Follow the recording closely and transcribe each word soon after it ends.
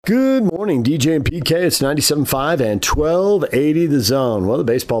Good morning, DJ and PK. It's 97.5 and 1280 The Zone. Well, the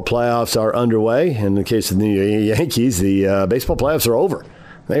baseball playoffs are underway. In the case of the Yankees, the baseball playoffs are over.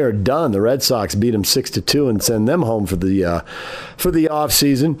 They are done. The Red Sox beat them 6-2 and send them home for the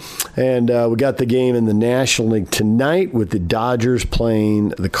offseason. And we got the game in the National League tonight with the Dodgers playing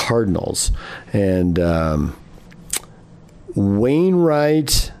the Cardinals. And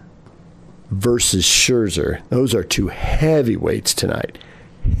Wainwright versus Scherzer. Those are two heavyweights tonight.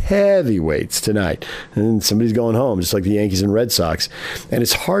 And somebody's going home, just like the Yankees and Red Sox. And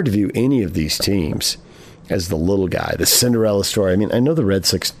it's hard to view any of these teams as the little guy, the Cinderella story. I mean, I know the Red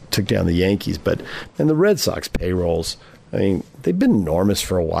Sox took down the Yankees, and the Red Sox payrolls, I mean, they've been enormous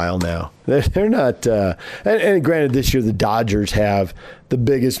for a while now. They're not, and granted, this year the Dodgers have the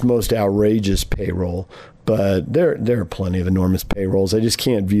biggest, most outrageous payroll, but there are plenty of enormous payrolls. I just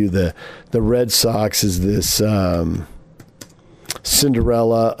can't view the Red Sox as this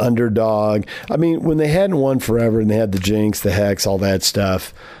Cinderella underdog. I mean, when they hadn't won forever and they had the jinx, the hex, all that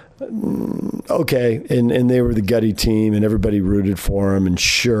stuff, okay, and they were the gutty team and everybody rooted for them, and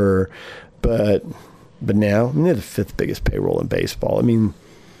sure, but now, I mean, they're the fifth biggest payroll in baseball. I mean,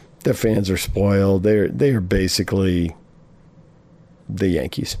 their fans are spoiled. They are basically the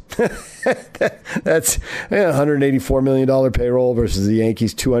Yankees. That's $184 million payroll versus the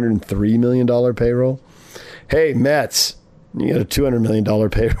Yankees' $203 million payroll. Hey, Mets, you got a $200 million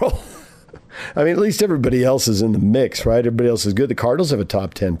payroll. I mean, at least everybody else is in the mix, right? Everybody else is good. The Cardinals have a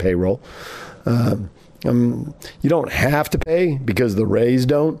top 10 payroll. You don't have to pay because the Rays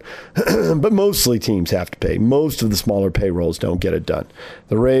don't, but mostly teams have to pay. Most of the smaller payrolls don't get it done.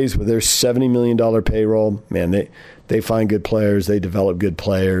 The Rays, with their $70 million payroll, man, they find good players. They develop good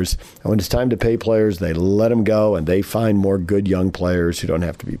players. And when it's time to pay players, they let them go, and they find more good young players who don't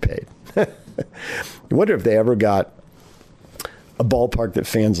have to be paid. I wonder if they ever got a ballpark that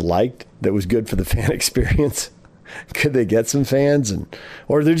fans liked, that was good for the fan experience. Could they get some fans?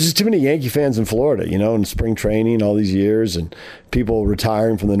 Or there's just too many Yankee fans in Florida, in spring training all these years, and people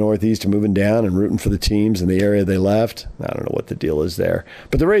retiring from the Northeast and moving down and rooting for the teams in the area they left. I don't know what the deal is there.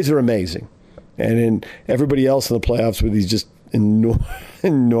 But the Rays are amazing. And in everybody else in the playoffs with these just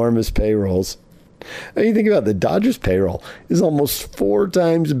enormous payrolls. I mean, you think about it, the Dodgers payroll is almost 4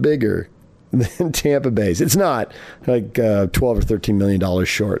 times bigger than Tampa Bay's. It's not like $12 or $13 million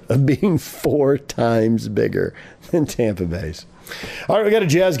short of being 4 times bigger than Tampa Bay's. All right, we got a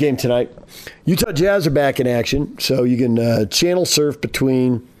Jazz game tonight. Utah Jazz are back in action, so you can channel surf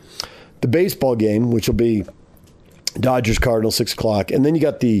between the baseball game, which will be Dodgers Cardinals 6 o'clock, and then you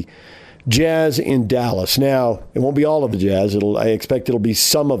got the Jazz in Dallas. Now, it won't be all of the Jazz. I expect it'll be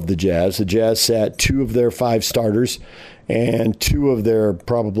some of the Jazz. The Jazz sat 2 of their 5 starters and 2 of their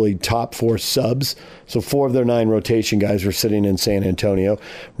probably top 4 subs. So 4 of their 9 rotation guys were sitting in San Antonio.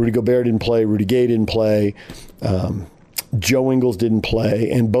 Rudy Gobert didn't play. Rudy Gay didn't play. Joe Ingles didn't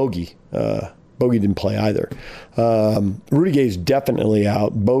play. And Bogey didn't play either. Rudy Gay's definitely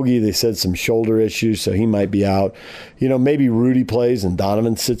out. Bogey, they said some shoulder issues, so he might be out. Maybe Rudy plays and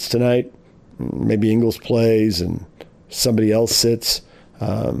Donovan sits tonight. Maybe Ingles plays and somebody else sits.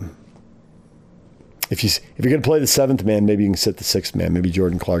 If you're going to play the 7th man, maybe you can sit the 6th man. Maybe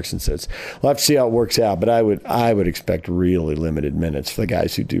Jordan Clarkson sits. We'll have to see how it works out, but I would expect really limited minutes for the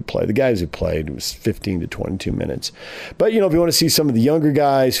guys who do play. The guys who played, it was 15 to 22 minutes. But, if you want to see some of the younger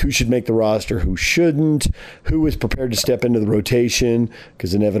guys, who should make the roster, who shouldn't, who is prepared to step into the rotation,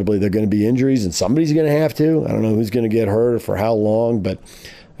 because inevitably there are going to be injuries, and somebody's going to have to. I don't know who's going to get hurt or for how long, but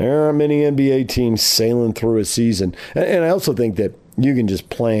there aren't many NBA teams sailing through a season. And I also think that you can just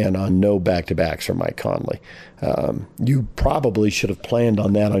plan on no back-to-backs for Mike Conley. You probably should have planned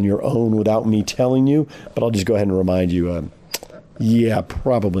on that on your own without me telling you, but I'll just go ahead and remind you,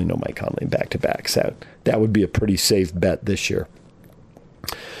 probably no Mike Conley back-to-backs. That would be a pretty safe bet this year.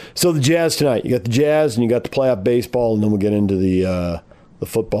 So the Jazz tonight. You got the Jazz and you got the playoff baseball, and then we'll get into the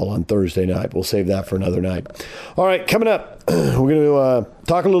football on Thursday night. We'll save that for another night. All right, coming up, we're going to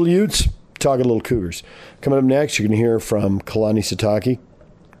talk a little Utes, talk a little Cougars. Coming up next, you're going to hear from Kalani Sitake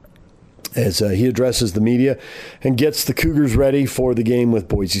as he addresses the media and gets the Cougars ready for the game with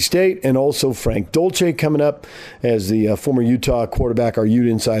Boise State. And also Frank Dolce coming up as the former Utah quarterback, our Ute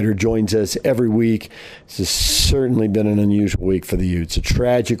insider, joins us every week. This has certainly been an unusual week for the Utes, a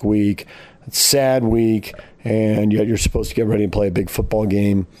tragic week, a sad week, and yet you're supposed to get ready and play a big football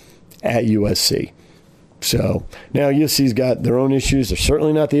game at USC. So now USC's got their own issues. They're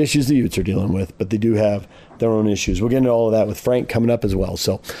certainly not the issues the Utes are dealing with, but they do have their own issues. We'll get into all of that with Frank coming up as well.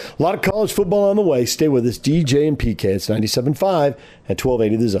 So a lot of college football on the way. Stay with us, DJ and PK. It's 97.5 at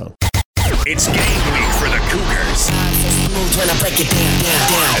 1280 The Zone. It's game week for the Cougars. moves when I break it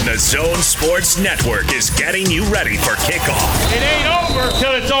down. And the Zone Sports Network is getting you ready for kickoff. It ain't over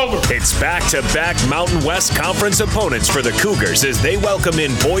till it's over. It's back-to-back Mountain West Conference opponents for the Cougars as they welcome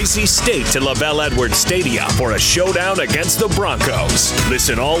in Boise State to LaVell Edwards Stadium for a showdown against the Broncos.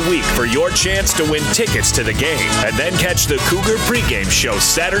 Listen all week for your chance to win tickets to the game, and then catch the Cougar pregame show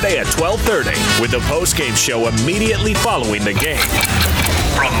Saturday at 12:30 with the postgame show immediately following the game.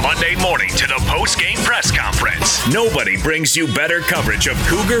 From Monday morning to the post-game press conference, nobody brings you better coverage of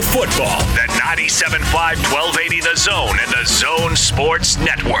Cougar football than 97.5 1280 The Zone and the Zone Sports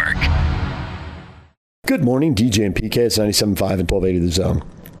Network. Good morning, DJ and PK. It's 97.5 and 1280 The Zone.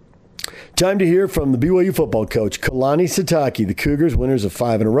 Time to hear from the BYU football coach, Kalani Sitake. The Cougars, winners of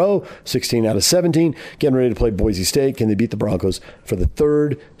 5 in a row, 16 out of 17, getting ready to play Boise State. Can they beat the Broncos for the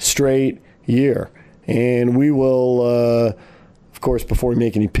third straight year? And we will, of course, before we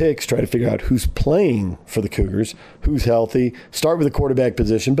make any picks, try to figure out who's playing for the Cougars, who's healthy. Start with the quarterback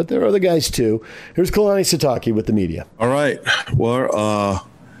position, but there are other guys too. Here's Kalani Sitake with the media. All right. Well,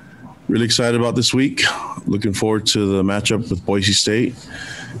 really excited about this week. Looking forward to the matchup with Boise State.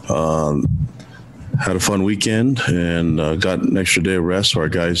 Had a fun weekend and got an extra day of rest, so our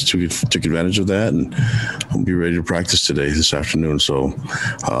guys took advantage of that, and I'll be ready to practice this afternoon. So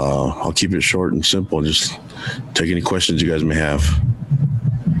I'll keep it short and simple and just take any questions you guys may have.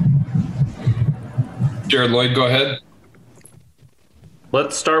 Jared Lloyd, go ahead.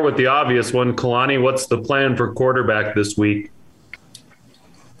 Let's start with the obvious one. Kalani, what's the plan for quarterback this week?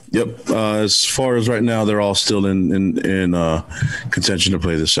 Yep. As far as right now, they're all still in contention to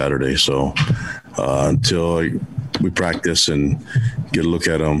play this Saturday. So until we practice and get a look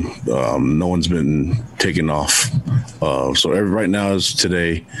at them, no one's been taken off. So right now is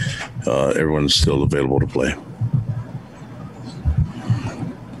today. Everyone's still available to play.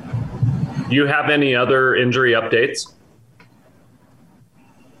 Do you have any other injury updates?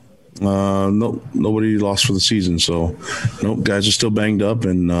 No, nobody lost for the season. So, nope, guys are still banged up,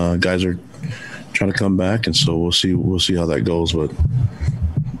 and guys are trying to come back, and so we'll see how that goes. But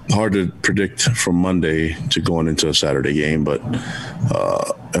hard to predict from Monday to going into a Saturday game. But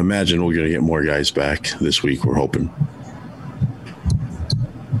imagine we're going to get more guys back this week. We're hoping.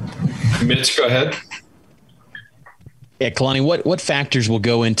 Mitch, go ahead. Yeah, Kalani, what factors will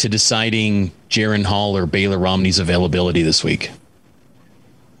go into deciding Jaron Hall or Baylor Romney's availability this week?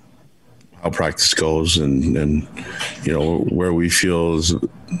 How practice goes and where we feel is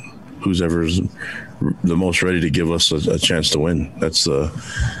who's ever's the most ready to give us a chance to win. That's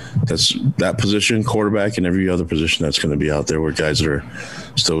that position, quarterback, and every other position that's going to be out there where guys that are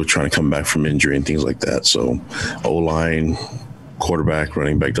still trying to come back from injury and things like that. So O-line, quarterback,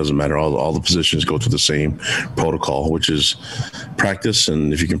 running back, doesn't matter. All the positions go through the same protocol, which is practice.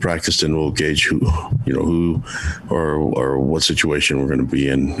 And if you can practice, then we'll gauge who or what situation we're going to be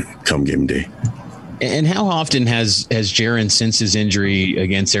in come game day. And how often has Jaron, since his injury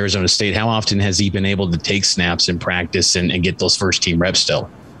against Arizona State, how often has he been able to take snaps in practice and get those first team reps still?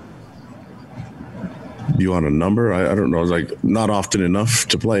 You want a number? I don't know. Like, not often enough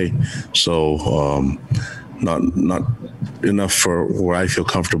to play. So, not enough for where I feel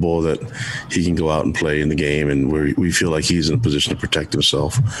comfortable that he can go out and play in the game, and where we feel like he's in a position to protect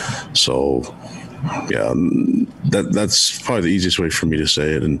himself. So, yeah, that's probably the easiest way for me to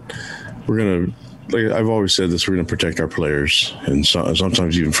say it. And we're gonna, like I've always said this, we're gonna protect our players, and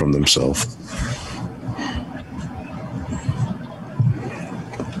sometimes even from themselves.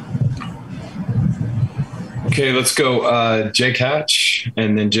 Okay, let's go Jake Hatch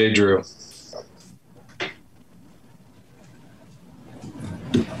and then Jay Drew.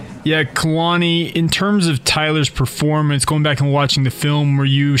 Yeah, Kalani, in terms of Tyler's performance, going back and watching the film, were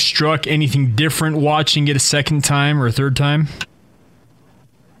you struck anything different watching it a second time or a third time?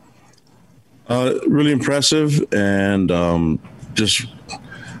 Really impressive, and I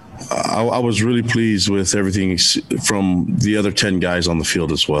was really pleased with everything from the other 10 guys on the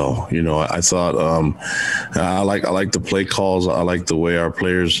field as well. I thought I like the play calls. I like the way our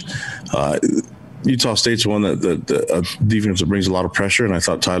players. Utah State's one that defense that brings a lot of pressure, and I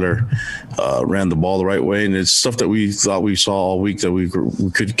thought Tyler ran the ball the right way, and it's stuff that we thought we saw all week that we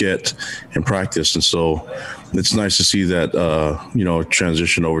could get in practice, and so it's nice to see that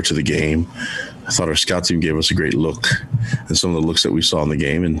transition over to the game. I thought our scout team gave us a great look and some of the looks that we saw in the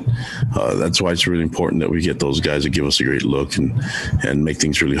game, and that's why it's really important that we get those guys that give us a great look and make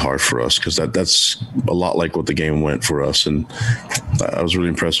things really hard for us, because that's a lot like what the game went for us. And I was really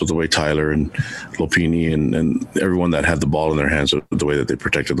impressed with the way Tyler and Lopini and everyone that had the ball in their hands, the way that they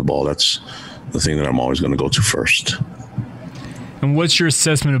protected the ball. That's the thing that I'm always going to go to first. And what's your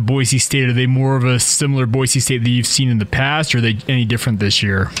assessment of Boise State? Are they more of a similar Boise State that you've seen in the past, or are they any different this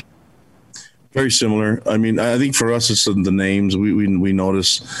year? Very similar. I mean, I think for us, it's the names we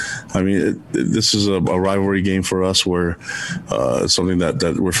notice. I mean, this is a rivalry game for us, where it's something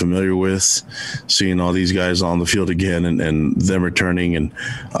that we're familiar with, seeing all these guys on the field again and them returning. And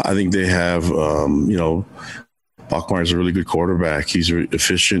I think they have, Bachmeier's a really good quarterback. He's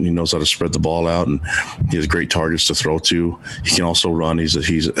efficient. He knows how to spread the ball out, and he has great targets to throw to. He can also run.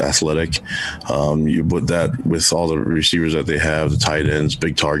 He's athletic. You put that with all the receivers that they have, the tight ends,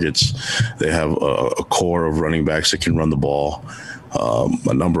 big targets. They have a core of running backs that can run the ball.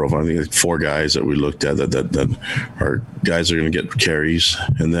 A number of them, I think like 4 guys that we looked at that are guys that are going to get carries.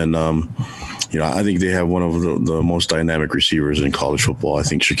 And then, I think they have one of the most dynamic receivers in college football. I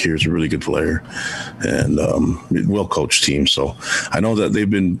think Shakir's a really good player and well-coached team. So I know that they've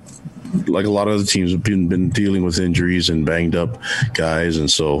been, like a lot of other teams, have been dealing with injuries and banged up guys.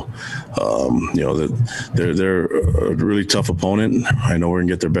 And so, they're a really tough opponent. I know we're going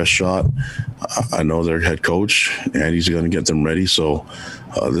to get their best shot. I know their head coach, and he's going to get them ready. So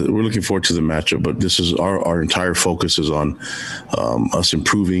we're looking forward to the matchup, but this is our entire focus is on us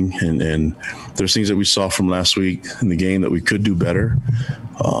improving. And there's things that we saw from last week in the game that we could do better.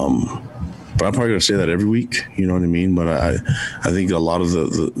 But I'm probably going to say that every week, you know what I mean? But I think a lot of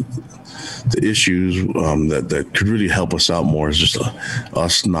the issues that could really help us out more is just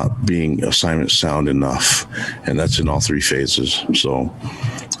us not being assignment sound enough. And that's in all 3 phases. So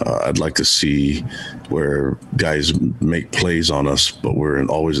I'd like to see where guys make plays on us, but we're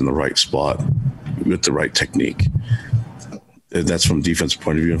always in the right spot with the right technique. That's from defense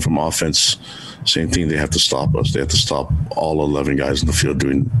point of view. And from offense, same thing. They have to stop us. They have to stop all 11 guys in the field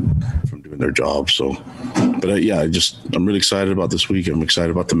from doing their job. So, but I'm really excited about this week. I'm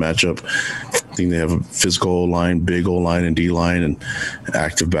excited about the matchup. I think they have a physical O-line, big O-line and D-line, and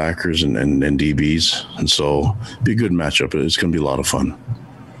active backers and DBs. And so it'll be a good matchup. It's going to be a lot of fun.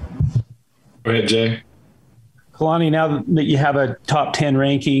 Go ahead, Jay. Kalani, now that you have a top 10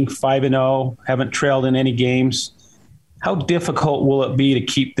 ranking, 5-0, haven't trailed in any games, how difficult will it be to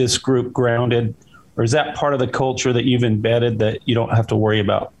keep this group grounded? Or is that part of the culture that you've embedded that you don't have to worry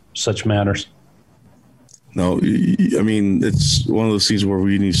about such matters? No, I mean, it's one of those things where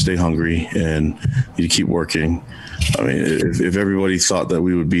we need to stay hungry and you keep working. I mean, if everybody thought that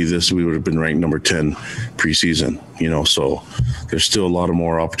we would be this, we would have been ranked number 10 preseason, so there's still a lot of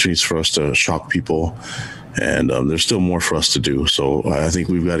more opportunities for us to shock people, and there's still more for us to do. So I think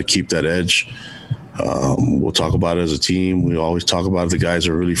we've got to keep that edge. We'll talk about it as a team. We always talk about it. The guys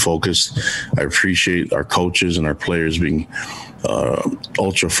are really focused. I appreciate our coaches and our players being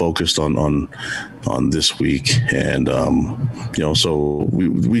ultra focused on this week. And, so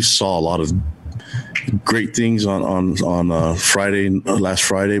we saw a lot of great things on last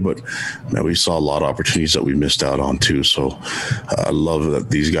Friday, but we saw a lot of opportunities that we missed out on too. So I love that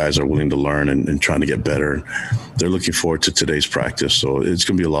these guys are willing to learn and trying to get better. They're looking forward to today's practice. So it's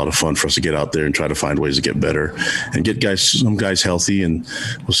going to be a lot of fun for us to get out there and try to find ways to get better and get some guys healthy. And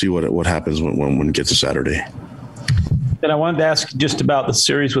we'll see what happens when we get to Saturday. And I wanted to ask just about the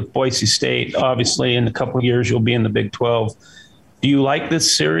series with Boise State. Obviously, in a couple of years, you'll be in the Big 12. Do you like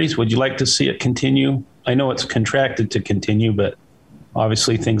this series? Would you like to see it continue? I know it's contracted to continue, but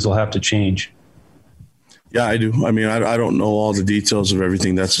obviously things will have to change. Yeah, I do. I mean, I don't know all the details of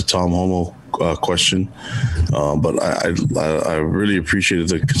everything. That's a Tom Homo question. But I really appreciated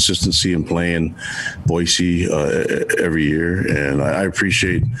the consistency in playing Boise every year. And I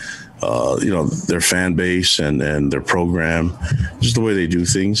appreciate their fan base and their program, just the way they do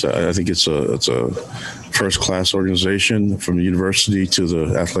things. I think it's a first-class organization, from the university to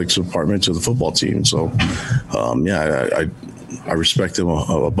the athletics department to the football team. So, I respect them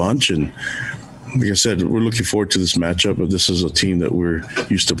a bunch. And like I said, we're looking forward to this matchup. But this is a team that we're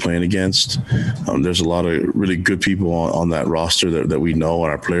used to playing against. There's a lot of really good people on that roster that we know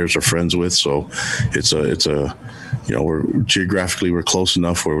and our players are friends with. So it's a we're geographically we're close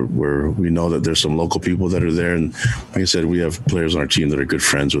enough where we know that there's some local people that are there, and like I said, we have players on our team that are good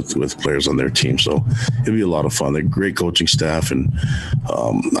friends with players on their team. So it'll be a lot of fun. They're great coaching staff, and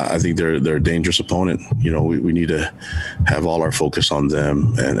I think they're a dangerous opponent. We need to have all our focus on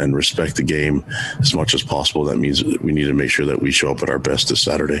them and respect the game as much as possible. That means we need to make sure that we show up at our best this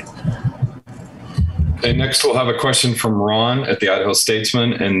Saturday. Okay, next we'll have a question from Ron at the Idaho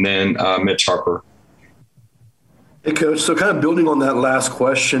Statesman, and then Mitch Harper. Hey, Coach. So kind of building on that last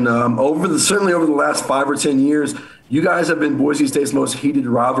question, certainly over the last 5 or 10 years, you guys have been Boise State's most heated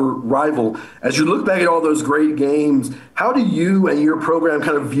rival. As you look back at all those great games, how do you and your program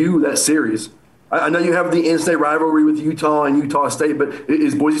kind of view that series? I know you have the in-state rivalry with Utah and Utah State, but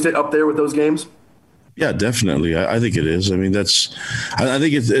is Boise State up there with those games? Yeah, definitely. I think it is. I mean, I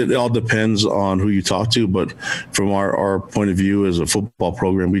think it all depends on who you talk to, but from our point of view as a football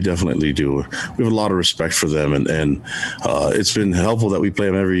program, we definitely do. We have a lot of respect for them, and it's been helpful that we play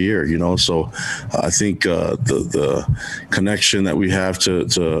them every year, so I think the connection that we have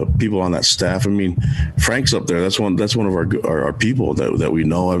to people on that staff. I mean, Frank's up there. That's one of our people that we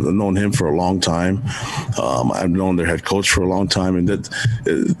know. I've known him for a long time. I've known their head coach for a long time, and that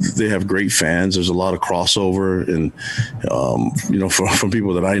they have great fans. There's a lot of crossover, and from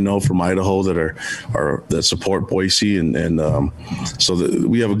people that I know from Idaho that support Boise, and so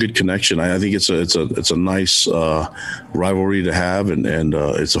we have a good connection. I think it's a nice rivalry to have, and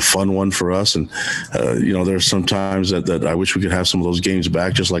it's a fun one for us. And there's some times that I wish we could have some of those games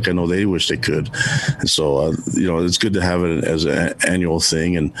back, just like I know they wish they could. And so it's good to have it as an annual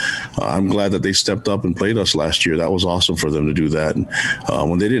thing, and I'm glad that they stepped up and played us last year. That was awesome for them to do that, and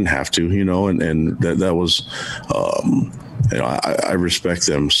when they didn't have to, and that was, I respect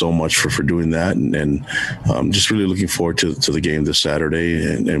them so much for doing that, and just really looking forward to the game this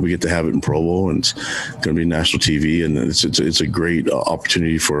Saturday, and we get to have it in Provo, and it's going to be national TV, and it's a great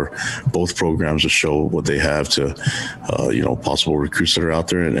opportunity for both programs to show what they have to, possible recruits that are out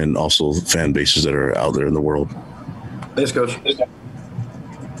there, and also fan bases that are out there in the world. Thanks, Coach.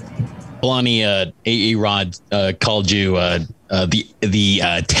 Kalani, A-Rod called you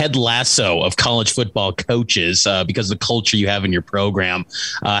the Ted Lasso of college football coaches because of the culture you have in your program.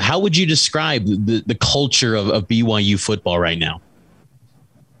 How would you describe the culture of BYU football right now?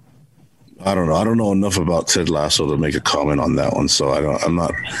 I don't know. I don't know enough about Ted Lasso to make a comment on that one. So I'm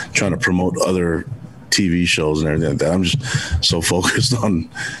not trying to promote other TV shows and everything like that. I'm just so focused on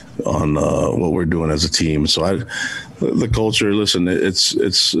what we're doing as a team. So the culture, listen, it's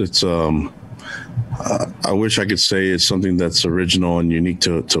I wish I could say it's something that's original and unique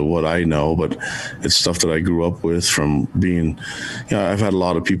to what I know, but it's stuff that I grew up with from being, I've had a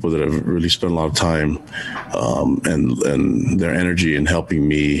lot of people that have really spent a lot of time and their energy in helping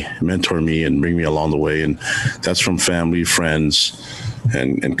me, mentor me, and bring me along the way. And that's from family, friends,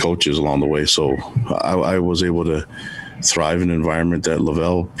 and coaches along the way. So I was able to thrive in an environment that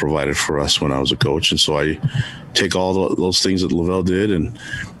Lavelle provided for us when I was a coach. And so I take all those things that Lavelle did and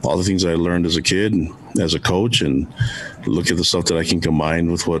all the things I learned as a kid and as a coach, and look at the stuff that I can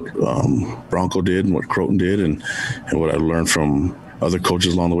combine with what Bronco did and what Croton did, and what I learned from other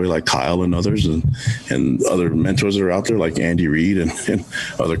coaches along the way, like Kyle and others, and other mentors that are out there like Andy Reid and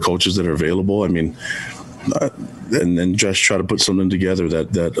other coaches that are available. I mean, and then just try to put something together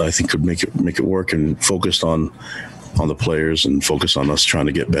that I think could make it work, and focused on the players and focus on us trying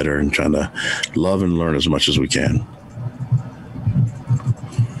to get better and trying to love and learn as much as we can.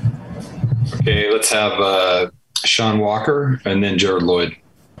 Okay, let's have Sean Walker and then Jared Lloyd.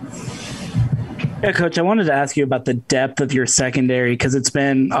 Yeah, Coach, I wanted to ask you about the depth of your secondary, because it's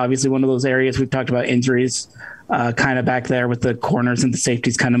been obviously one of those areas we've talked about injuries kind of back there with the corners and the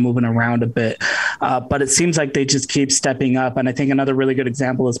safeties kind of moving around a bit. But it seems like they just keep stepping up. And I think another really good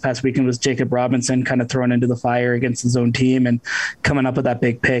example this past weekend was Jacob Robinson kind of thrown into the fire against his own team and coming up with that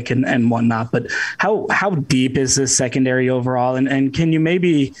big pick and whatnot. But how deep is this secondary overall? And can you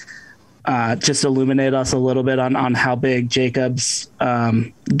maybe just illuminate us a little bit on how big Jacob's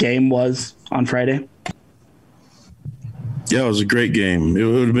game was on Friday? Yeah, it was a great game. It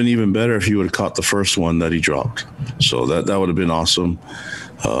would have been even better if he would have caught the first one that he dropped. So that would have been awesome.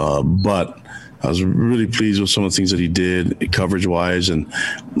 But I was really pleased with some of the things that he did coverage-wise. And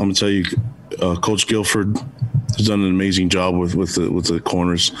I'm going to tell you, Coach Guilford has done an amazing job with the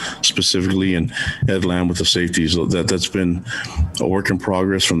corners specifically, and Ed Lamb with the safeties. That's been a work in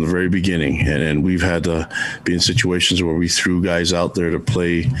progress from the very beginning. And we've had to be in situations where we threw guys out there to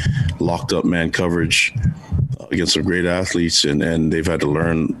play locked up man coverage against some great athletes, and they've had to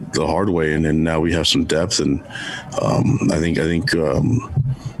learn the hard way. And now we have some depth, and I think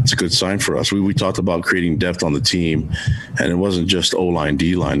it's a good sign for us. We talked about creating depth on the team, and it wasn't just O-line,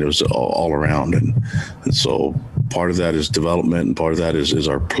 D-line. It was all around. And so part of that is development, and part of that is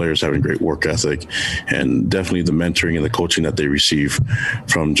our players having great work ethic, and definitely the mentoring and the coaching that they receive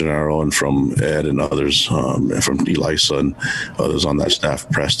from Gennaro and from Ed and others, and from Elisa and others on that staff,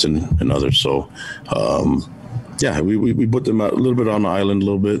 Preston and others. So, yeah, we put them a little bit on the island a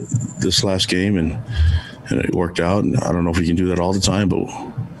little bit this last game, and it worked out. And I don't know if we can do that all the time, but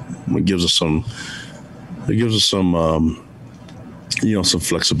it gives us some some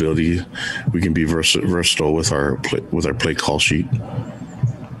flexibility. We can be versatile with our play call sheet.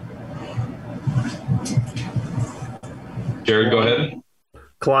 Jared, go ahead.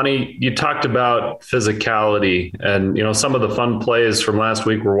 Kalani, you talked about physicality and, some of the fun plays from last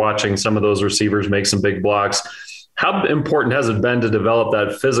week. We're watching some of those receivers make some big blocks. How important has it been to develop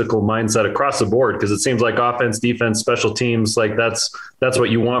that physical mindset across the board? Because it seems like offense, defense, special teams, like that's what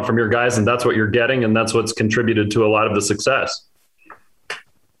you want from your guys, and that's what you're getting, and that's what's contributed to a lot of the success.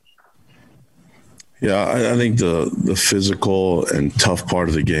 Yeah, I think the physical and tough part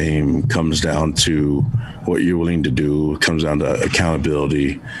of the game comes down to what you're willing to do. It comes down to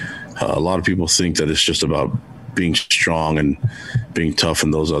accountability. A lot of people think that it's just about being strong and being tough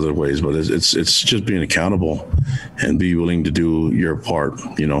in those other ways, but it's just being accountable and be willing to do your part.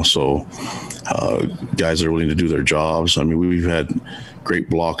 So guys that are willing to do their jobs. I mean, we've had great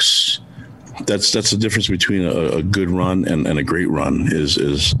blocks. That's the difference between a good run and a great run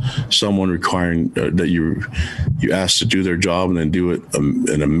is someone requiring that you ask to do their job and then do it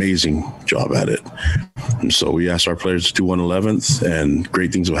an amazing job at it. And so we ask our players to do 1/11th, and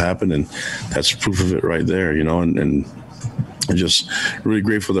great things will happen, and that's proof of it right there. And I'm just really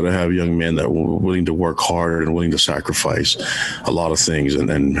grateful that I have young men that are willing to work hard and willing to sacrifice a lot of things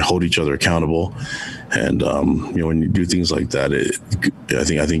and hold each other accountable. And when you do things like that, I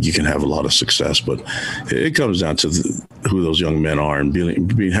think you can have a lot of success. But it comes down to who those young men are and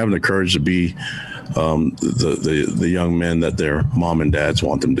having the courage to be the young men that their mom and dads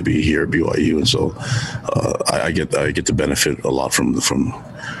want them to be here at BYU. And so I get to benefit a lot from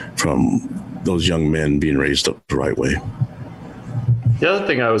those young men being raised up the right way. The other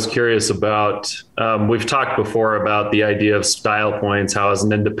thing I was curious about, we've talked before about the idea of style points, how as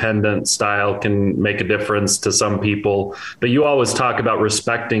an independent style can make a difference to some people, but you always talk about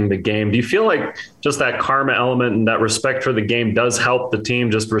respecting the game. Do you feel like just that karma element and that respect for the game does help the team,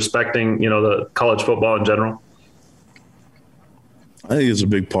 just respecting, the college football in general? I think it's a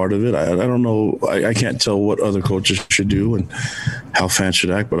big part of it. I don't know. I can't tell what other coaches should do and how fans should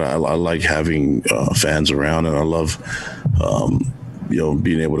act, but I like having fans around, and I love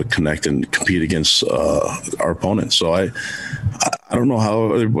being able to connect and compete against our opponents. So I don't know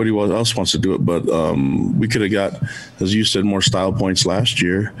how everybody else wants to do it, but we could have got, as you said, more style points last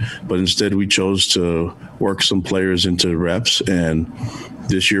year, but instead we chose to work some players into reps, and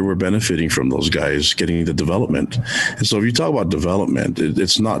this year we're benefiting from those guys getting the development. And so if you talk about development,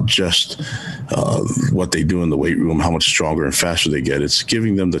 it's not just what they do in the weight room, how much stronger and faster they get. It's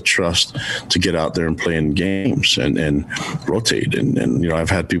giving them the trust to get out there and play in games and rotate. And I've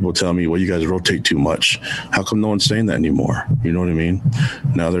had people tell me, well, you guys rotate too much. How come no one's saying that anymore? You know what I mean?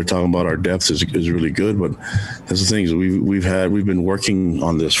 Now they're talking about our depth is really good, but that's the thing is we've been working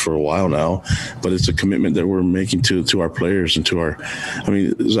on this for a while now, but it's a commitment that we're making to our players and to our,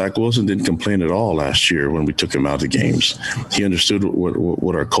 Zach Wilson didn't complain at all last year when we took him out of games. He understood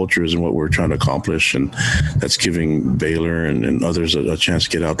what our culture is and what we're trying to accomplish, and that's giving Baylor and others a chance to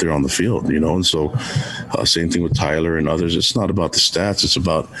get out there on the field, And so same thing with Tyler and others. It's not about the stats. It's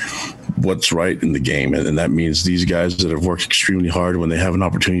about what's right in the game, and that means these guys that have worked extremely hard, when they have an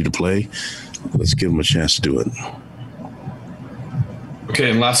opportunity to play, let's give them a chance to do it.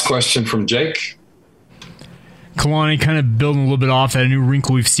 Okay, and last question from Jake. Kalani, kind of building a little bit off that, a new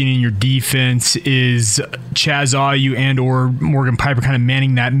wrinkle we've seen in your defense is Chaz Ayu and or Morgan Piper kind of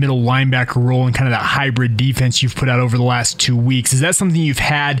manning that middle linebacker role and kind of that hybrid defense you've put out over the last 2 weeks. Is that something you've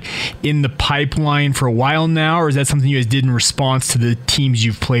had in the pipeline for a while now, or is that something you guys did in response to the teams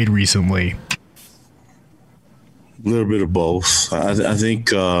you've played recently? A little bit of both. I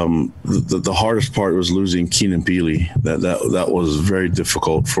think the hardest part was losing Keenan Peely. That was very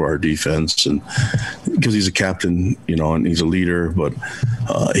difficult for our defense, and because he's a captain, and he's a leader, but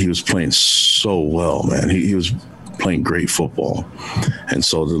he was playing so well, man. He was playing great football, and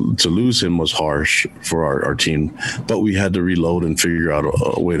so to lose him was harsh for our team, but we had to reload and figure out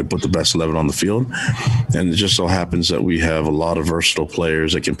a way to put the best 11 on the field. And it just so happens that we have a lot of versatile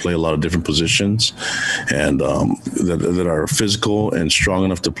players that can play a lot of different positions, and that are physical and strong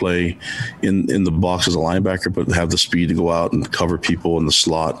enough to play in the box as a linebacker, but have the speed to go out and cover people in the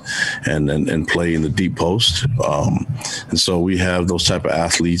slot and play in the deep post. And so we have those type of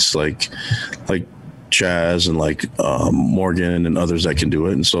athletes like Chaz and Morgan and others that can do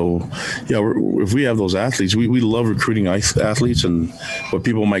it. And so, if we have those athletes, we love recruiting athletes and what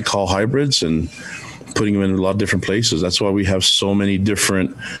people might call hybrids and putting them in a lot of different places. That's why we have so many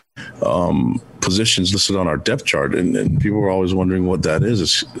different positions listed on our depth chart. And people are always wondering what that is.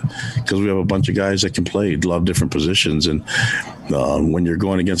 It's because we have a bunch of guys that can play a lot of different positions. And when you're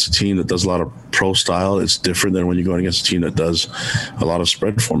going against a team that does a lot of pro style, it's different than when you're going against a team that does a lot of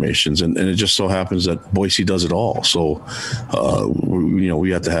spread formations. And it just so happens that Boise does it all. So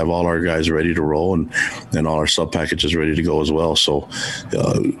we have to have all our guys ready to roll and all our sub packages ready to go as well. So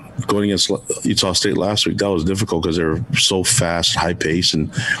going against Utah State last week, that was difficult because they were so fast, high pace,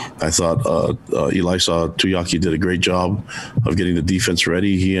 and I thought Elisa Tuyaki did a great job of getting the defense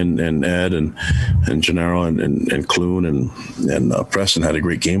ready. He and Ed and Gennaro and Clune and Preston had a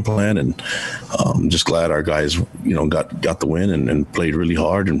great game plan, and I'm just glad our guys got the win and played really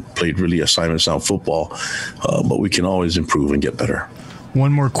hard and played really assignment sound football. But we can always improve and get better.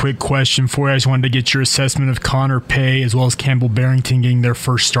 One more quick question for you. I just wanted to get your assessment of Connor Pay as well as Campbell Barrington getting their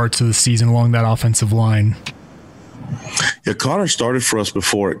first starts of the season along that offensive line. Yeah, Connor started for us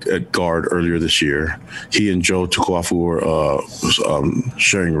before at guard earlier this year. He and Joe Tukuafu were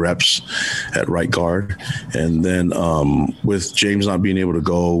sharing reps at right guard. And then with James not being able to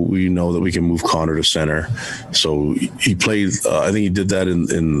go, we know that we can move Connor to center. So he played, I think he did that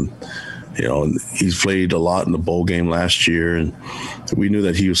in he's played a lot in the bowl game last year, and we knew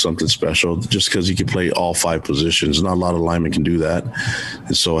that he was something special just because he could play all 5 positions. Not a lot of linemen can do that.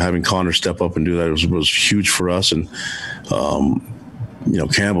 And so having Connor step up and do that was huge for us. And,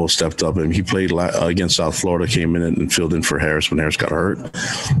 Campbell stepped up and he played against South Florida, came in and filled in for Harris when Harris got hurt,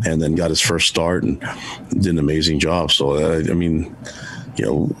 and then got his first start and did an amazing job. So, we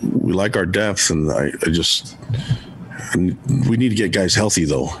like our depth, and we need to get guys healthy,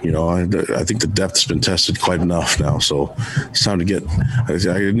 though. I think the depth has been tested quite enough now. So it's time to I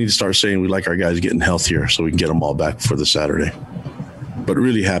need to start saying we like our guys getting healthier so we can get them all back for the Saturday. But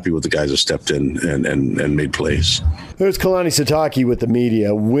really happy with the guys that stepped in and made plays. There's Kalani Sitake with the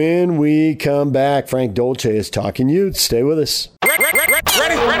media. When we come back, Frank Dolce is talking Utes. Stay with us.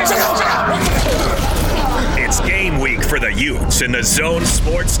 It's game week for the Utes, and the Zone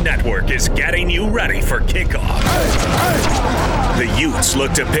Sports Network is getting you ready for kickoff. The Utes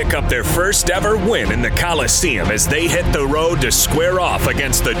look to pick up their first ever win in the Coliseum as they hit the road to square off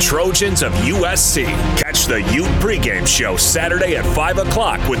against the Trojans of USC. Catch the Ute pregame show Saturday at 5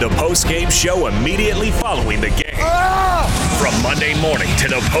 o'clock with the postgame show immediately following the game. From Monday morning to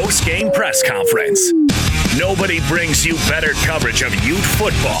the postgame press conference, nobody brings you better coverage of Ute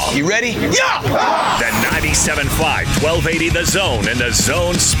football. You ready? Yeah! Than 97.5, 1280 The Zone and the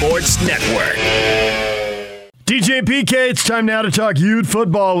Zone Sports Network. DJ and PK, it's time now to talk Ute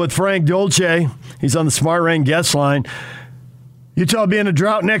football with Frank Dolce. He's on the Smart Rain guest line. Utah being a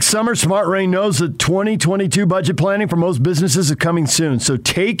drought next summer, Smart Rain knows that 2022 budget planning for most businesses is coming soon. So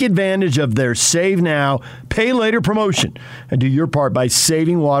take advantage of their Save Now, Pay Later promotion and do your part by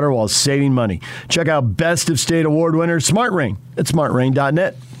saving water while saving money. Check out Best of State Award winner Smart Rain at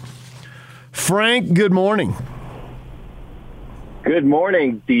smartrain.net. Frank, good morning. Good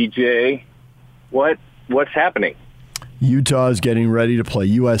morning, DJ. What's happening? Utah is getting ready to play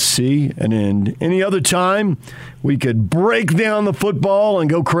USC, and in any other time, we could break down the football and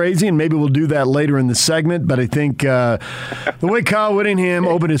go crazy, and maybe we'll do that later in the segment. But I think the way Kyle Whittingham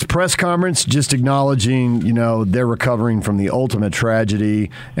opened his press conference, just acknowledging, they're recovering from the ultimate tragedy,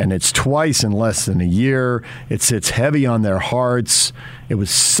 and it's twice in less than a year. It sits heavy on their hearts. It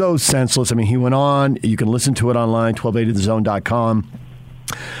was so senseless. I mean, he went on. You can listen to it online, 1280thezone.com.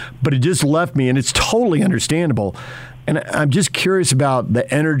 But it just left me, and it's totally understandable. And I'm just curious about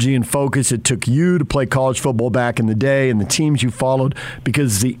the energy and focus it took you to play college football back in the day and the teams you followed,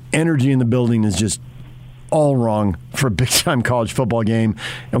 because the energy in the building is just all wrong for a big-time college football game.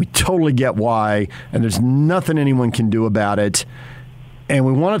 And we totally get why, and there's nothing anyone can do about it. And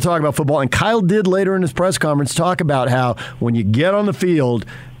we want to talk about football. And Kyle did later in his press conference talk about how when you get on the field,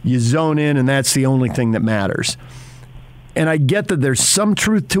 you zone in, and that's the only thing that matters. And I get that there's some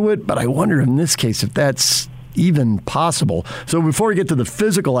truth to it, but I wonder in this case if that's even possible. So before we get to the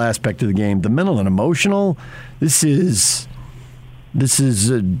physical aspect of the game, the mental and emotional, this is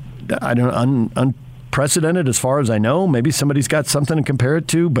unprecedented as far as I know. Maybe somebody's got something to compare it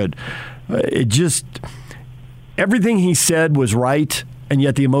to, but it just, everything he said was right, and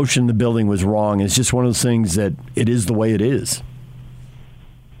yet the emotion in the building was wrong. It's just one of those things that it is the way it is.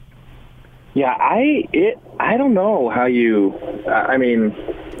 Yeah, I don't know how you. I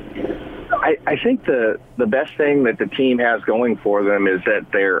think the best thing that the team has going for them is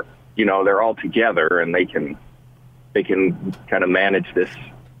that they're all together and they can kind of manage this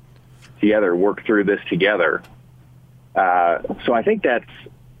together, work through this together. So I think that's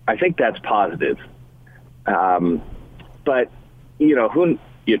positive. But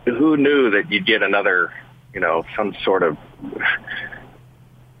who knew that you'd get another some sort of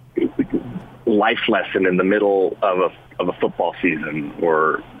life lesson in the middle of a football season,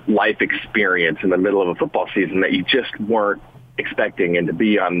 or life experience in the middle of a football season that you just weren't expecting, and to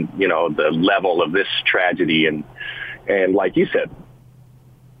be on the level of this tragedy and like you said,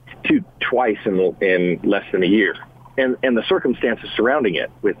 twice in less than a year, and the circumstances surrounding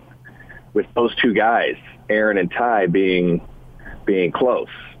it with those two guys, Aaron and Ty, being close.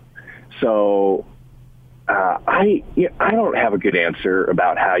 So I don't have a good answer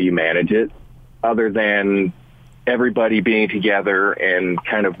about how you manage it, other than everybody being together and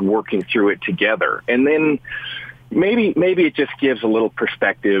kind of working through it together. And then maybe it just gives a little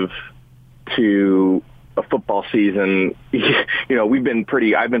perspective to a football season. I've been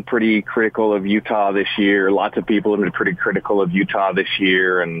pretty critical of Utah this year. Lots of people have been pretty critical of Utah this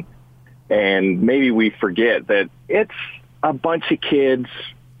year. And maybe we forget that it's a bunch of kids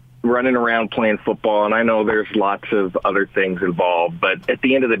running around playing football. And I know there's lots of other things involved, but at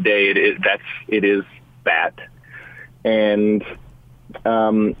the end of the day, it is that. And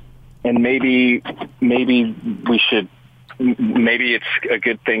maybe it's a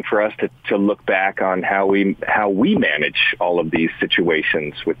good thing for us to look back on how we manage all of these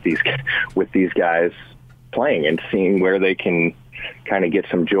situations with these guys playing and seeing where they can kind of get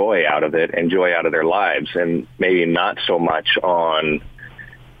some joy out of it and joy out of their lives, and maybe not so much on,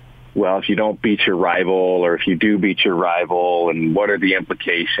 well, if you don't beat your rival, or if you do beat your rival, and what are the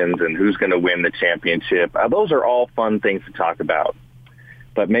implications, and who's going to win the championship. Those are all fun things to talk about,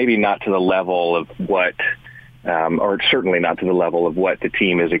 but maybe not to the level of what, or certainly not to the level of what the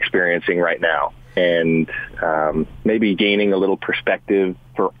team is experiencing right now. And maybe gaining a little perspective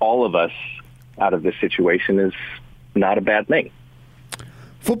for all of us out of this situation is not a bad thing.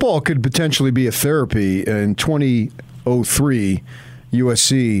 Football could potentially be a therapy. In 2003,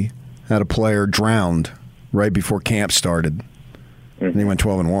 USC had a player drowned right before camp started, and he went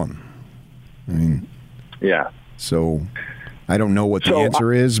 12-1. I mean, yeah. So I don't know what the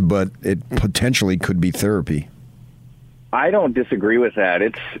answer is, but it potentially could be therapy. I don't disagree with that.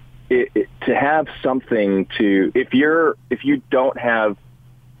 It's to have something to, if you don't have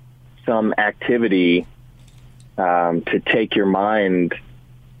some activity to take your mind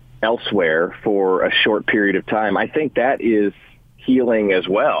elsewhere for a short period of time, I think that is healing as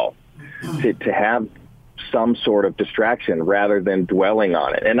well, to have some sort of distraction rather than dwelling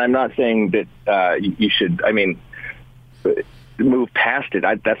on it. And I'm not saying that you should, move past it.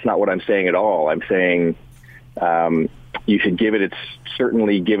 That's not what I'm saying at all. I'm saying you should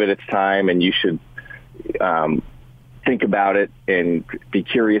certainly give it its time, and you should think about it and be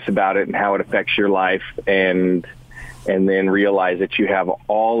curious about it and how it affects your life, and then realize that you have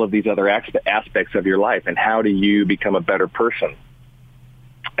all of these other aspects of your life, and how do you become a better person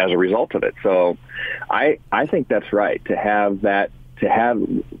as a result of it. So I think that's right, to have that, to have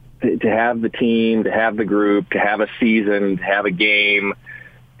the team, to have the group, to have a season, to have a game,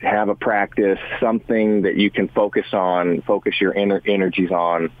 to have a practice, something that you can focus your energies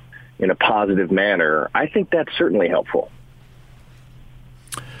on in a positive manner. I think that's certainly helpful.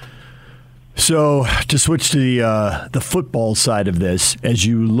 So to switch to the football side of this, as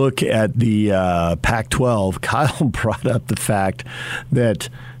you look at the Pac-12, Kyle brought up the fact that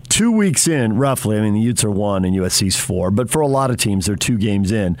 2 weeks in, roughly, the Utes are 1 and USC's 4, but for a lot of teams, they're 2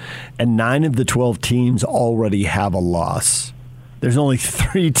 games in, and 9 of the 12 teams already have a loss. There's only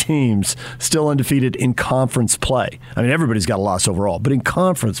 3 teams still undefeated in conference play. Everybody's got a loss overall, but in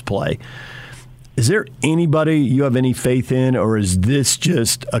conference play, is there anybody you have any faith in, or is this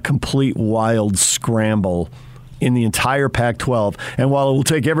just a complete wild scramble in the entire Pac-12? And while it will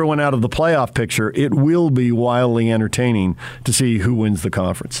take everyone out of the playoff picture, it will be wildly entertaining to see who wins the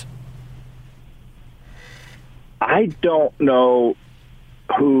conference. I don't know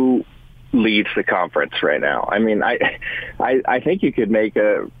who leads the conference right now. I think you could make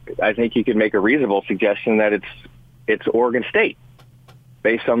a reasonable suggestion that it's Oregon State,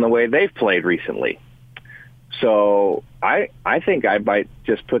 based on the way they've played recently. So I think I might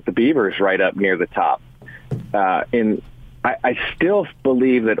just put the Beavers right up near the top. I still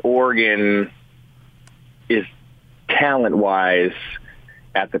believe that Oregon is talent-wise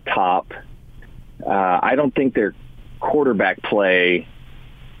at the top. I don't think their quarterback play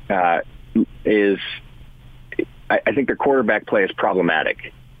is. I think their quarterback play is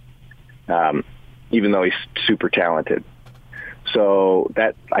problematic, even though he's super talented. So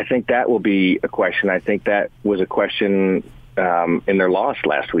I think that will be a question. I think that was a question in their loss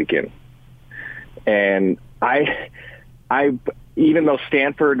last weekend. And I even though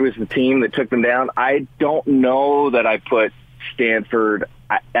Stanford was the team that took them down, I don't know that I put Stanford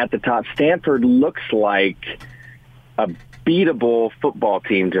at the top. Stanford looks like a beatable football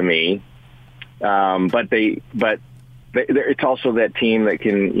team to me, but it's also that team that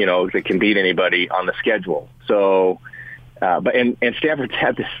can beat anybody on the schedule. So. But Stanford's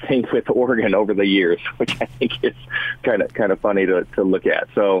had this thing with Oregon over the years, which I think is kind of funny to look at.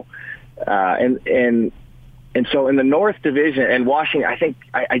 So And so in the North Division and Washington,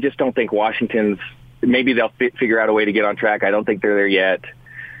 I just don't think Washington's. Maybe they'll figure out a way to get on track. I don't think they're there yet.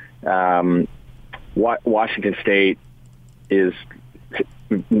 Washington State is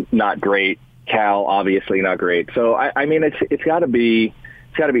not great. Cal obviously not great. So I mean it's got to be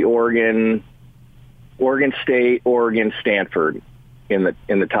Oregon State, Oregon, Stanford in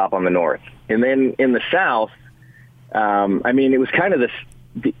the top on the North, and then in the South. I mean, it was kind of this.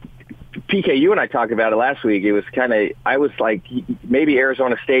 PK, you and I talked about it last week. It was kind of, I was like, maybe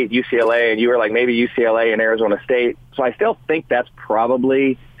Arizona State, UCLA, and you were like, maybe UCLA and Arizona State. So I still think that's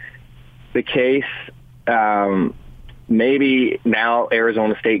probably the case. Maybe now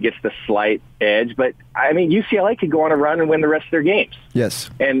Arizona State gets the slight edge, but I mean, UCLA could go on a run and win the rest of their games. Yes.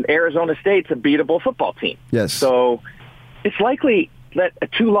 And Arizona State's a beatable football team. Yes. So it's likely that a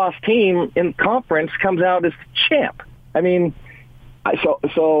 2-loss team in conference comes out as champ. I mean,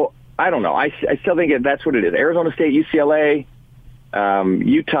 so I don't know. I still think that's what it is. Arizona State, UCLA,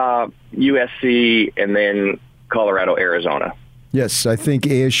 Utah, USC, and then Colorado, Arizona. Yes, I think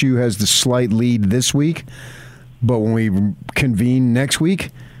ASU has the slight lead this week, but when we convene next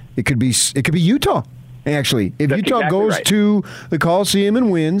week, it could be Utah. Actually, if Utah exactly goes right to the Coliseum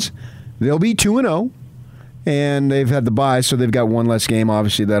and wins, they'll be 2-0. And they've had the bye, so they've got one less game.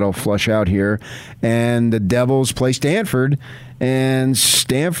 Obviously, that'll flush out here. And the Devils play Stanford. And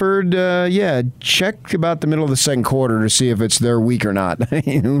Stanford, check about the middle of the second quarter to see if it's their week or not.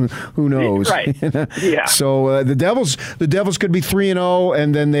 Who knows? Right. Yeah. So the Devils could be 3-0,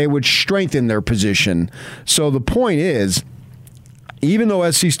 and then they would strengthen their position. So the point is, even though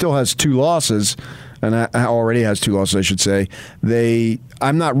SC still has 2 losses, and already has 2 losses, I should say,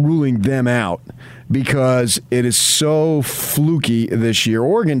 I'm not ruling them out because it is so fluky this year.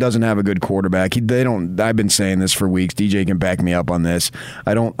 Oregon doesn't have a good quarterback. They don't. I've been saying this for weeks. DJ can back me up on this.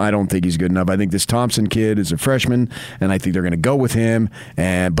 I don't think he's good enough. I think this Thompson kid is a freshman, and I think they're going to go with him.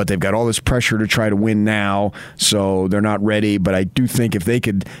 But they've got all this pressure to try to win now, so they're not ready. But I do think if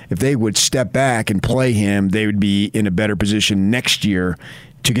they would step back and play him, they would be in a better position next year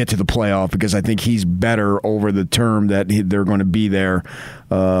to get to the playoff, because I think he's better over the term that they're going to be there.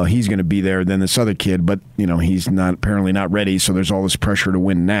 He's going to be there than this other kid, but he's apparently not ready. So there's all this pressure to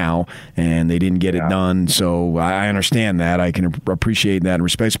win now, and they didn't get it done. So I understand that. I can appreciate that and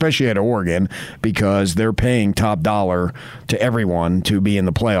respect, especially at Oregon, because they're paying top dollar to everyone to be in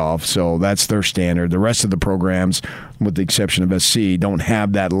the playoff. So that's their standard. The rest of the programs, with the exception of SC, don't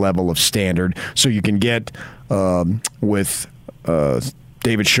have that level of standard. So you can get with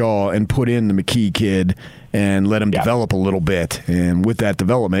David Shaw and put in the McKee kid and let him develop a little bit. And with that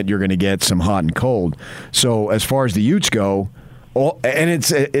development, you're going to get some hot and cold. So as far as the Utes go,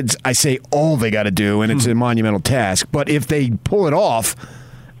 it's I say all they got to do, and it's a monumental task. But if they pull it off,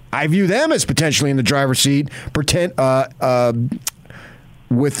 I view them as potentially in the driver's seat,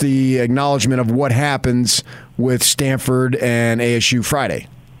 with the acknowledgement of what happens with Stanford and ASU Friday.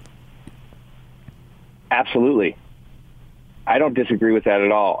 Absolutely. I don't disagree with that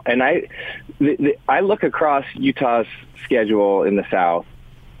at all. And I look across Utah's schedule in the South,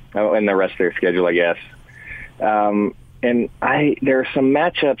 and the rest of their schedule, I guess. And there are some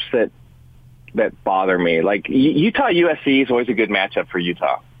matchups that bother me. Like Utah USC is always a good matchup for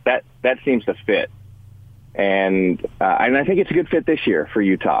Utah. That seems to fit. And I think it's a good fit this year for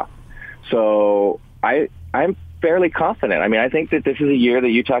Utah. So I'm fairly confident. I mean, I think that this is a year that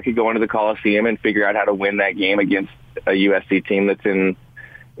Utah could go into the Coliseum and figure out how to win that game against a USC team that's in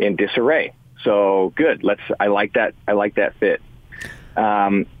disarray. So good. I like that fit.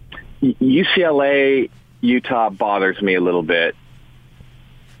 UCLA Utah bothers me a little bit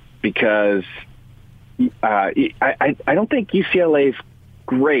because I don't think UCLA is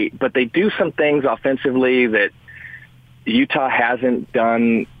great, but they do some things offensively that Utah hasn't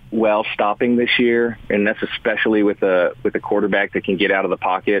done well stopping this year, and that's especially with a quarterback that can get out of the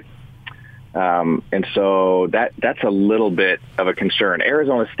pocket. And so that's a little bit of a concern.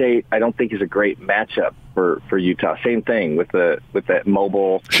 Arizona State, I don't think, is a great matchup for Utah. Same thing with that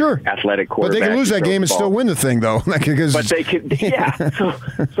mobile, athletic quarterback. But they can lose that game and still win the thing, though. But they could, yeah.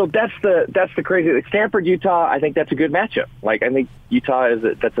 So that's the crazy. Stanford, Utah, I think that's a good matchup. Like, I think Utah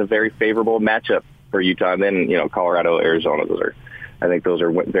that's a very favorable matchup for Utah. And then Colorado, Arizona, those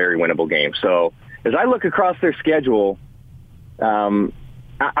are very winnable games. So as I look across their schedule,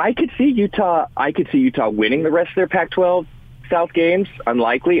 I could see Utah winning the rest of their Pac-12 South games.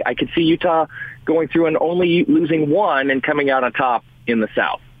 Unlikely. I could see Utah going through and only losing one and coming out on top in the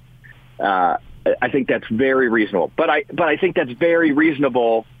South. I think that's very reasonable. But I think that's very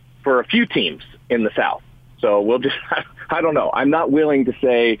reasonable for a few teams in the South. So we'll just, I don't know. I'm not willing to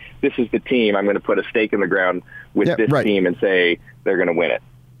say this is the team. I'm going to put a stake in the ground with this team and say they're going to win it.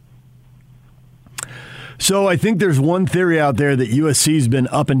 So I think there's one theory out there that USC's been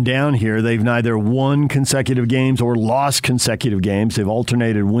up and down here. They've neither won consecutive games or lost consecutive games. They've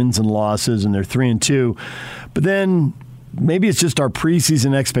alternated wins and losses, and they're 3-2. But then maybe it's just our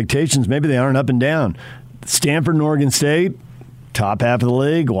preseason expectations. Maybe they aren't up and down. Stanford and Oregon State, top half of the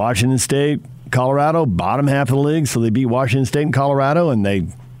league. Washington State, Colorado, bottom half of the league. So they beat Washington State and Colorado, and they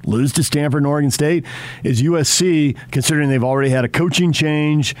lose to Stanford and Oregon State. Is USC, considering they've already had a coaching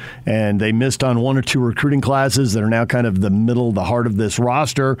change and they missed on one or two recruiting classes that are now kind of the heart of this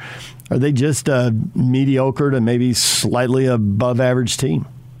roster, are they just a mediocre to maybe slightly above average team?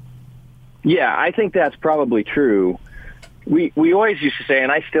 Yeah, I think that's probably true. We always used to say,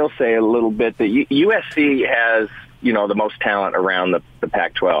 and I still say a little bit, that USC has, the most talent around the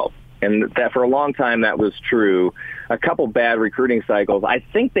Pac-12. And that for a long time that was true. A couple bad recruiting cycles. I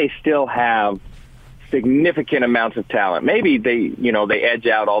think they still have significant amounts of talent. Maybe they edge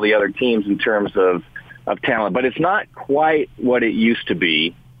out all the other teams in terms of talent, but it's not quite what it used to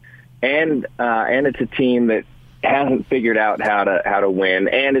be. And it's a team that hasn't figured out how to win.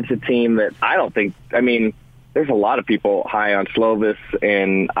 And it's a team that there's a lot of people high on Slovis,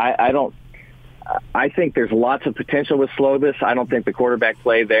 and I think there's lots of potential with Slovis. I don't think the quarterback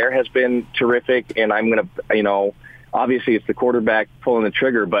play there has been terrific, and I'm going to, obviously it's the quarterback pulling the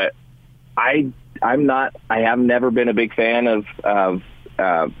trigger, but I have never been a big fan of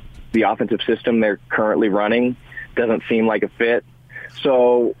the offensive system they're currently running. Doesn't seem like a fit.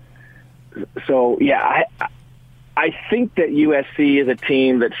 So yeah, I think that USC is a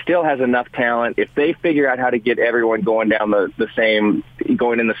team that still has enough talent. If they figure out how to get everyone going down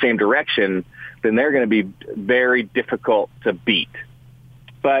going in the same direction, then they're going to be very difficult to beat.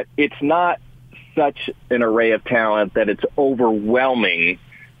 But it's not such an array of talent that it's overwhelming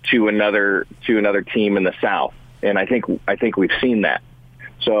to another team in the South, and I think we've seen that.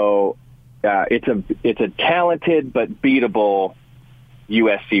 So it's a talented but beatable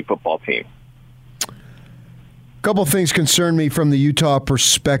USC football team. A couple things concern me from the Utah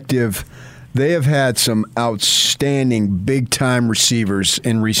perspective. They have had some outstanding big-time receivers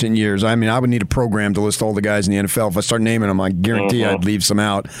in recent years. I mean, I would need a program to list all the guys in the NFL. If I start naming them, I guarantee I'd leave some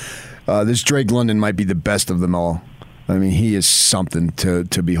out. This Drake London might be the best of them all. I mean, he is something to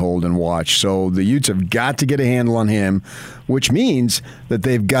behold and watch. So the Utes have got to get a handle on him, which means that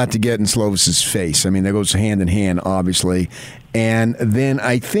they've got to get in Slovis's face. I mean, that goes hand in hand, obviously. And then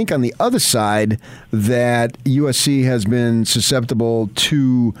I think on the other side that USC has been susceptible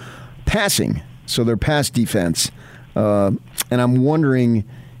to passing, so their pass defense. And I'm wondering,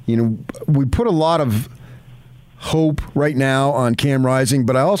 we put a lot of hope right now on Cam Rising,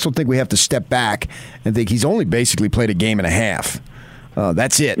 but I also think we have to step back and think he's only basically played a game and a half.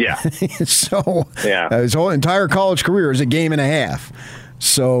 That's it. Yeah. So his whole entire college career is a game and a half.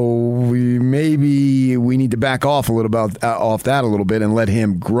 So we need to back off a little bit off that a little bit and let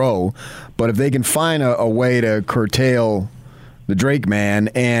him grow. But if they can find a way to curtail the Drake man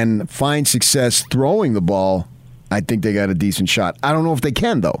and find success throwing the ball, I think they got a decent shot. I don't know if they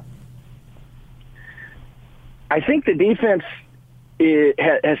can, though. I think the defense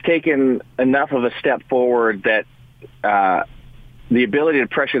has taken enough of a step forward that the ability to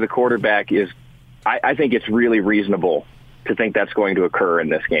pressure the quarterback is, I think it's really reasonable to think that's going to occur in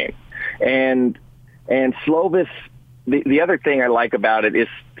this game. And Slovis, the other thing I like about it is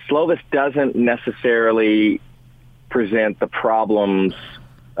Slovis doesn't necessarily present the problems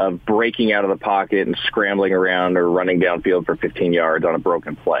of breaking out of the pocket and scrambling around or running downfield for 15 yards on a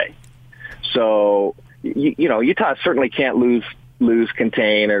broken play. So, Utah certainly can't lose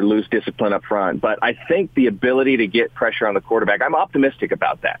contain or lose discipline up front, but I think the ability to get pressure on the quarterback, I'm optimistic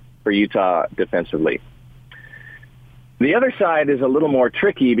about that for Utah defensively. The other side is a little more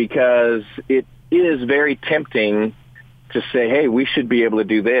tricky because it is very tempting to say, hey, we should be able to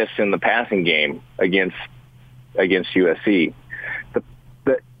do this in the passing game against USC.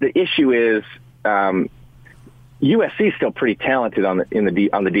 The issue is USC is still pretty talented on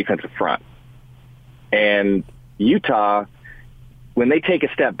the defensive front, and Utah, when they take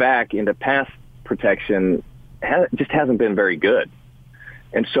a step back into pass protection, just hasn't been very good.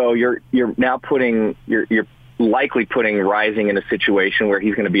 And so you're now you're likely putting Rising in a situation where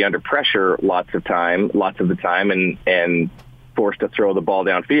he's going to be under pressure lots of the time and forced to throw the ball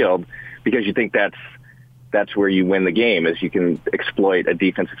downfield because you think that's where you win the game, is you can exploit a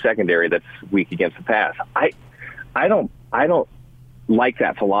defensive secondary that's weak against the pass. I don't like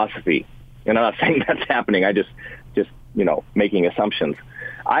that philosophy. And I'm not saying that's happening. I just making assumptions.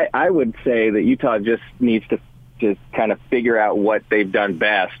 I would say that Utah just needs to kind of figure out what they've done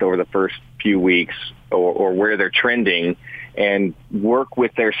best over the first few weeks or where they're trending and work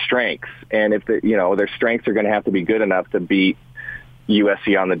with their strengths. And if their strengths are going to have to be good enough to beat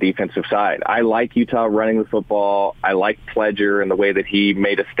USC on the defensive side. I like Utah running the football. I like Pledger and the way that he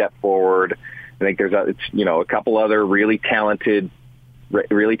made a step forward. I think there's a couple other really talented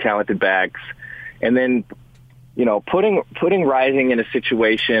backs. And then, putting Rising in a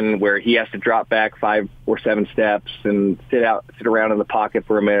situation where he has to drop back 5 or 7 steps and sit around in the pocket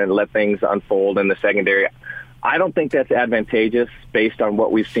for a minute and let things unfold in the secondary. I don't think that's advantageous based on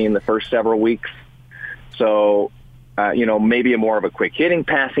what we've seen the first several weeks. So, maybe more of a quick hitting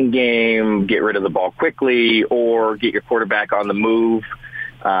passing game, get rid of the ball quickly, or get your quarterback on the move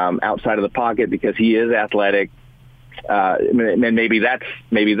outside of the pocket because he is athletic. And maybe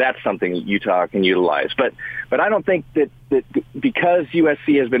that's something Utah can utilize. But I don't think that because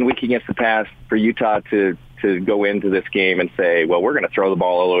USC has been weak against the pass for Utah to go into this game and say, well, we're going to throw the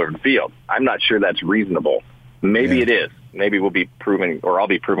ball all over the field. I'm not sure that's reasonable. Maybe it is. Maybe we'll be proven, or I'll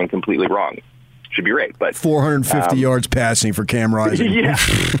be proven completely wrong. Should be right, but 450 yards passing for Cam Rising. Yeah,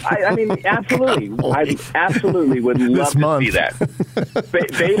 I mean, absolutely. I absolutely would love to see that.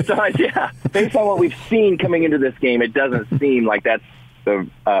 Based on what we've seen coming into this game, it doesn't seem like that's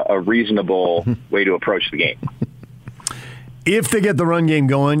a reasonable way to approach the game. If they get the run game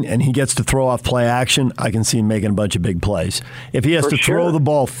going and he gets to throw off play action, I can see him making a bunch of big plays. If he has to throw the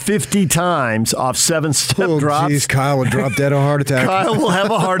ball 50 times off 7-step drops. Geez, Kyle would drop dead of a heart attack. Kyle will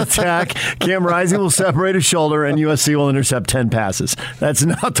have a heart attack. Cam Rising will separate his shoulder, and USC will intercept 10 passes. That's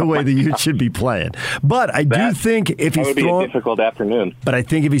not the way the Utes should be playing. But I do think if he's throwing, a difficult afternoon. But I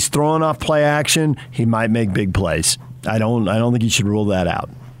think if he's throwing off play action, he might make big plays. I don't think you should rule that out.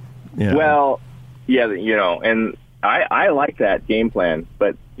 Well, yeah, and I like that game plan,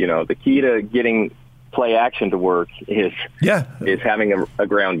 but the key to getting play action to work is having a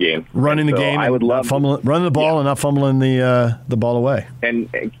ground game, running the game. I would love running the ball and not fumbling the ball away, and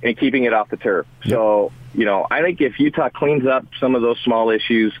keeping it off the turf. Yep. So I think if Utah cleans up some of those small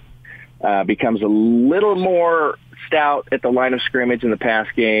issues, becomes a little more stout at the line of scrimmage in the pass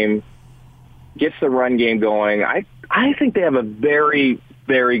game, gets the run game going, I think they have a very,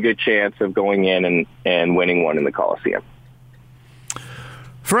 very good chance of going in and winning one in the Coliseum.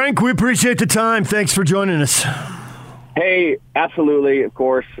 Frank, we appreciate the time. Thanks for joining us. Hey, absolutely. Of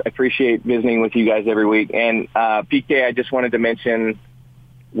course, I appreciate visiting with you guys every week. And PK, I just wanted to mention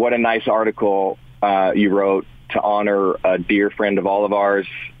what a nice article you wrote to honor a dear friend of all of ours.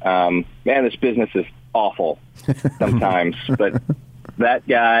 Man, this business is awful sometimes, but that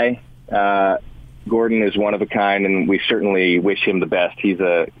guy, Gordon, is one of a kind, and we certainly wish him the best. He's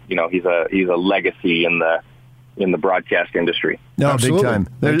a legacy in the broadcast industry. No, absolutely.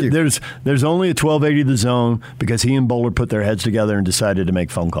 Big time. There's only a 1280 The Zone because he and Bowler put their heads together and decided to make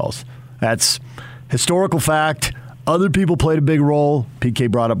phone calls. That's historical fact. Other people played a big role.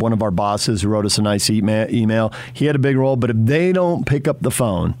 PK brought up one of our bosses who wrote us a nice email. He had a big role, but if they don't pick up the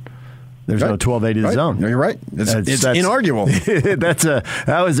phone, there's no 1280 The Zone. No, you're right. It's inarguable.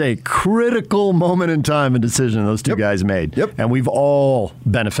 That was a critical moment in time and decision those two guys made. Yep. And we've all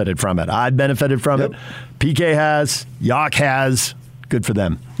benefited from it. I benefited from it. PK has. Yak has. Good for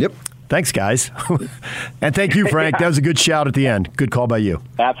them. Yep. Thanks, guys. And thank you, Frank. That was a good shout at the end. Good call by you.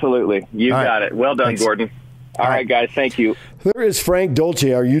 Absolutely. You got it. Well done, Thanks. Gordon. All right, guys. Thank you. There is Frank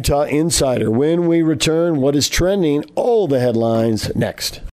Dolce, our Utah insider. When we return, what is trending? All the headlines next.